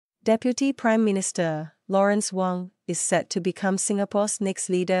Deputy Prime Minister Lawrence Wong is set to become Singapore's next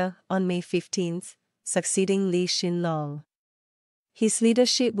leader on May 15, succeeding Lee Hsien Loong. His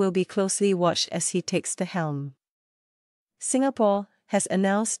leadership will be closely watched as he takes the helm. Singapore has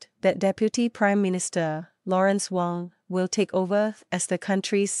announced that Deputy Prime Minister Lawrence Wong will take over as the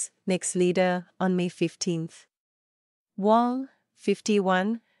country's next leader on May 15. Wong,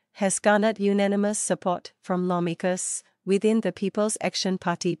 51, has garnered unanimous support from lawmakers within the People's Action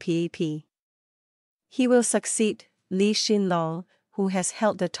Party (PAP). He will succeed Lee Hsien Loong, who has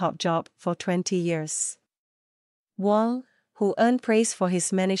held the top job for 20 years. Wong, who earned praise for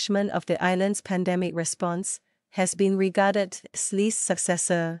his management of the island's pandemic response, has been regarded as Lee's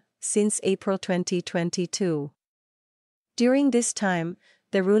successor since April 2022. During this time,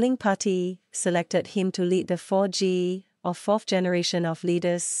 the ruling party selected him to lead the 4G, or fourth generation of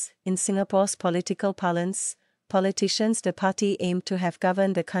leaders, in Singapore's political parlance, politicians the party aimed to have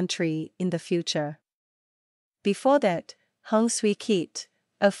governed the country in the future. Before that, Heng Swee Keat,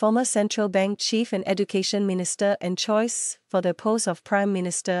 a former central bank chief and education minister and choice for the post of prime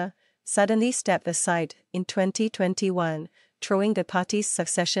minister, suddenly stepped aside in 2021, throwing the party's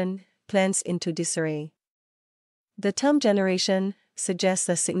succession plans into disarray. The term generation suggests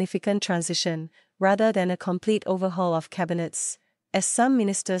a significant transition, rather than a complete overhaul of cabinets, as some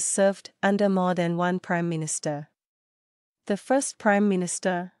ministers served under more than one prime minister. The first prime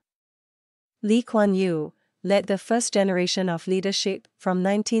minister, Lee Kuan Yew, led the first generation of leadership from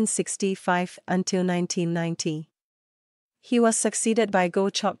 1965 until 1990. He was succeeded by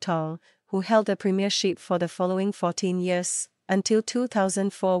Goh Chok Tong, who held the premiership for the following 14 years, until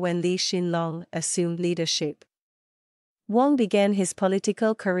 2004 when Lee Hsien Loong assumed leadership. Wong began his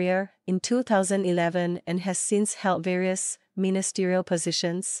political career in 2011 and has since held various ministerial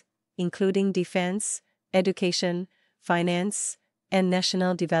positions, including defense, education, finance, and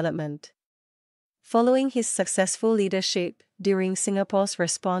national development. Following his successful leadership during Singapore's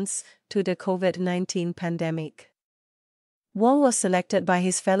response to the COVID-19 pandemic, Wong was selected by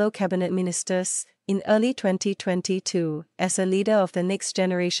his fellow cabinet ministers in early 2022 as a leader of the next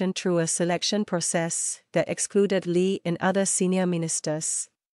generation through a selection process that excluded Lee and other senior ministers.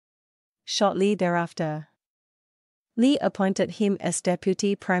 Shortly thereafter, Lee appointed him as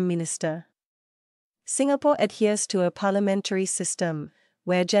Deputy Prime Minister. Singapore adheres to a parliamentary system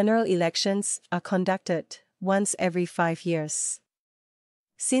where general elections are conducted once every 5 years.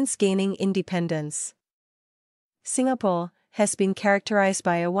 Since gaining independence, Singapore has been characterized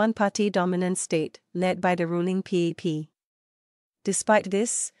by a one-party dominant state led by the ruling PAP. Despite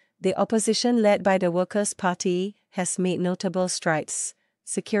this, the opposition led by the Workers' Party has made notable strides,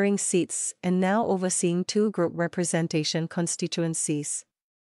 securing seats and now overseeing 2 group representation constituencies,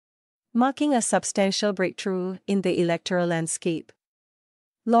 marking a substantial breakthrough in the electoral landscape.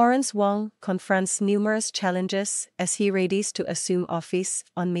 Lawrence Wong confronts numerous challenges as he readies to assume office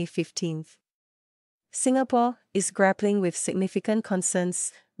on May 15. Singapore is grappling with significant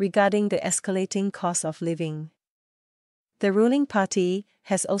concerns regarding the escalating cost of living. The ruling party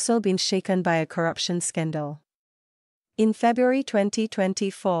has also been shaken by a corruption scandal. In February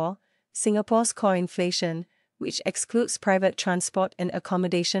 2024, Singapore's core inflation, which excludes private transport and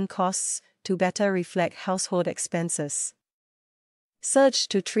accommodation costs to better reflect household expenses,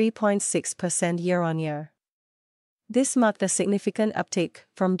 surged to 3.6% year-on-year. This marked a significant uptick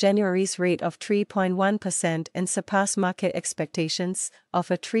from January's rate of 3.1% and surpassed market expectations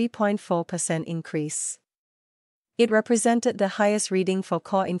of a 3.4% increase. It represented the highest reading for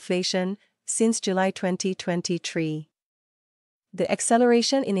core inflation since July 2023. The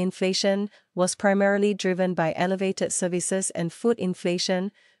acceleration in inflation was primarily driven by elevated services and food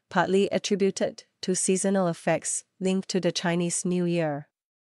inflation, partly attributed to seasonal effects linked to the Chinese New Year.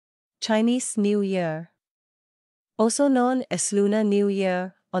 Chinese New Year, also known as Lunar New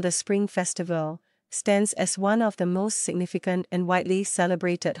Year or the Spring Festival, stands as one of the most significant and widely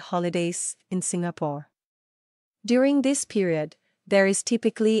celebrated holidays in Singapore. During this period, there is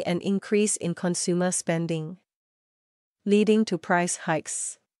typically an increase in consumer spending, leading to price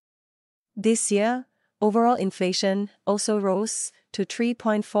hikes. This year, overall inflation also rose to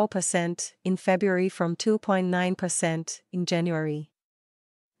 3.4% in February from 2.9% in January.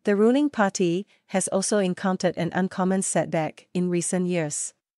 The ruling party has also encountered an uncommon setback in recent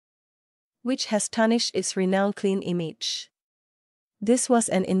years, which has tarnished its renowned clean image. This was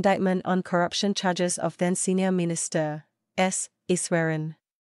an indictment on corruption charges of then senior minister S. Iswaran.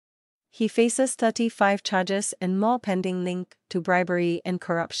 He faces 35 charges and more pending linked to bribery and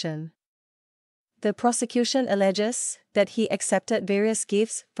corruption. The prosecution alleges that he accepted various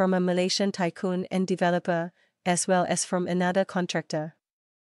gifts from a Malaysian tycoon and developer, as well as from another contractor.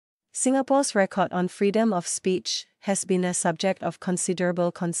 Singapore's record on freedom of speech has been a subject of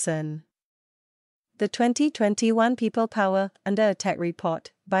considerable concern. The 2021 People Power Under Attack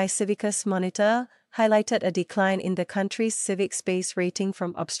report by Civicus Monitor highlighted a decline in the country's civic space rating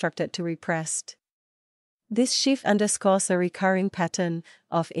from obstructed to repressed. This shift underscores a recurring pattern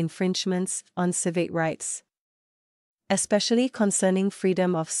of infringements on civic rights, especially concerning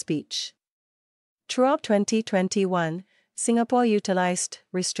freedom of speech. Throughout 2021, Singapore utilized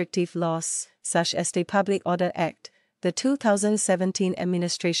restrictive laws, such as the Public Order Act, the 2017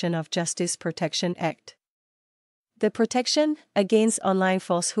 Administration of Justice Protection Act, the Protection Against Online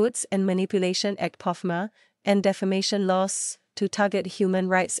Falsehoods and Manipulation Act (POFMA), and defamation laws to target human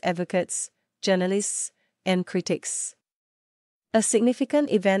rights advocates, journalists, and critics. A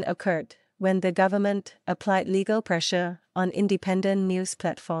significant event occurred when the government applied legal pressure on independent news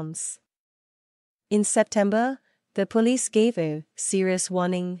platforms. In September, the police gave a serious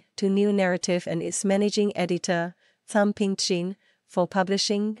warning to New Narrative and its managing editor, Tham Ping Chin, for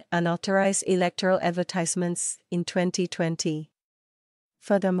publishing unauthorized electoral advertisements in 2020.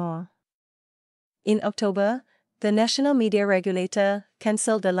 Furthermore, in October, the national media regulator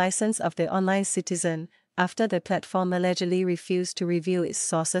cancelled the license of the Online Citizen after the platform allegedly refused to reveal its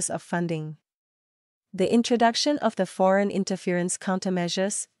sources of funding. The introduction of the Foreign Interference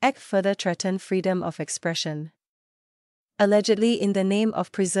Countermeasures Act further threatened freedom of expression, allegedly in the name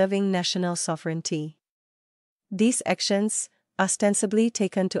of preserving national sovereignty. These actions, ostensibly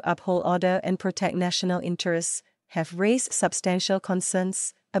taken to uphold order and protect national interests, have raised substantial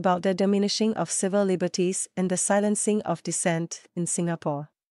concerns about the diminishing of civil liberties and the silencing of dissent in Singapore.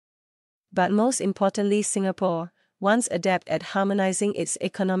 But most importantly, Singapore, once adept at harmonizing its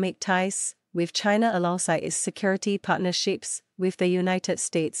economic ties with China alongside its security partnerships with the United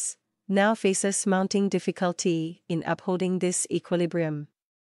States, now faces mounting difficulty in upholding this equilibrium,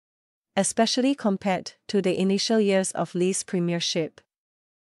 especially compared to the initial years of Lee's premiership.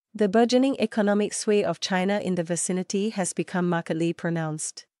 The burgeoning economic sway of China in the vicinity has become markedly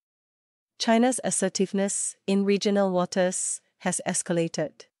pronounced. China's assertiveness in regional waters has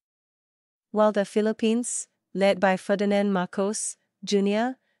escalated, while the Philippines, led by Ferdinand Marcos,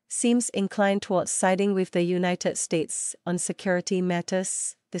 Jr., seems inclined towards siding with the United States on security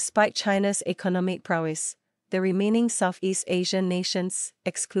matters. Despite China's economic prowess, the remaining Southeast Asian nations,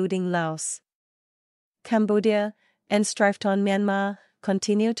 excluding Laos, Cambodia, and Strait-on Myanmar,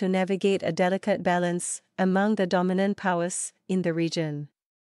 continue to navigate a delicate balance among the dominant powers in the region.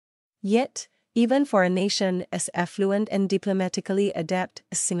 Yet, even for a nation as affluent and diplomatically adept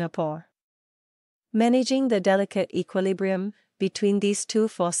as Singapore, managing the delicate equilibrium between these two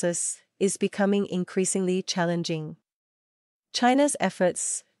forces is becoming increasingly challenging. China's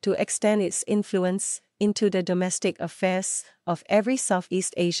efforts to extend its influence into the domestic affairs of every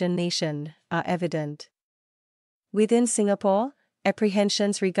Southeast Asian nation are evident. Within Singapore,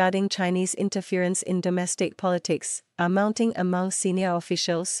 apprehensions regarding Chinese interference in domestic politics are mounting among senior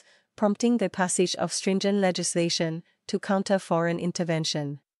officials, prompting the passage of stringent legislation to counter foreign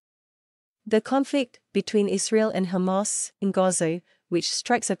intervention. The conflict between Israel and Hamas in Gaza, which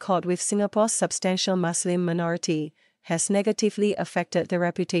strikes a chord with Singapore's substantial Muslim minority, has negatively affected the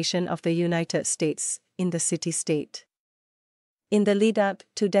reputation of the United States in the city-state. In the lead-up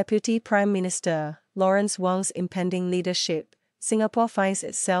to Deputy Prime Minister Lawrence Wong's impending leadership, Singapore finds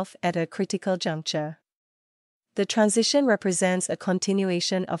itself at a critical juncture. The transition represents a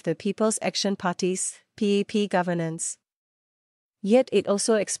continuation of the People's Action Party's (PAP) governance. Yet it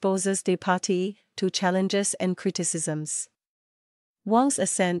also exposes the party to challenges and criticisms. Wong's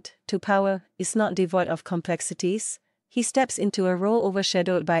ascent to power is not devoid of complexities. He steps into a role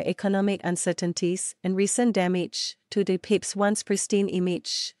overshadowed by economic uncertainties and recent damage to the PAP's once pristine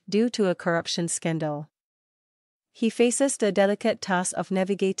image due to a corruption scandal. He faces the delicate task of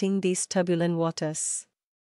navigating these turbulent waters.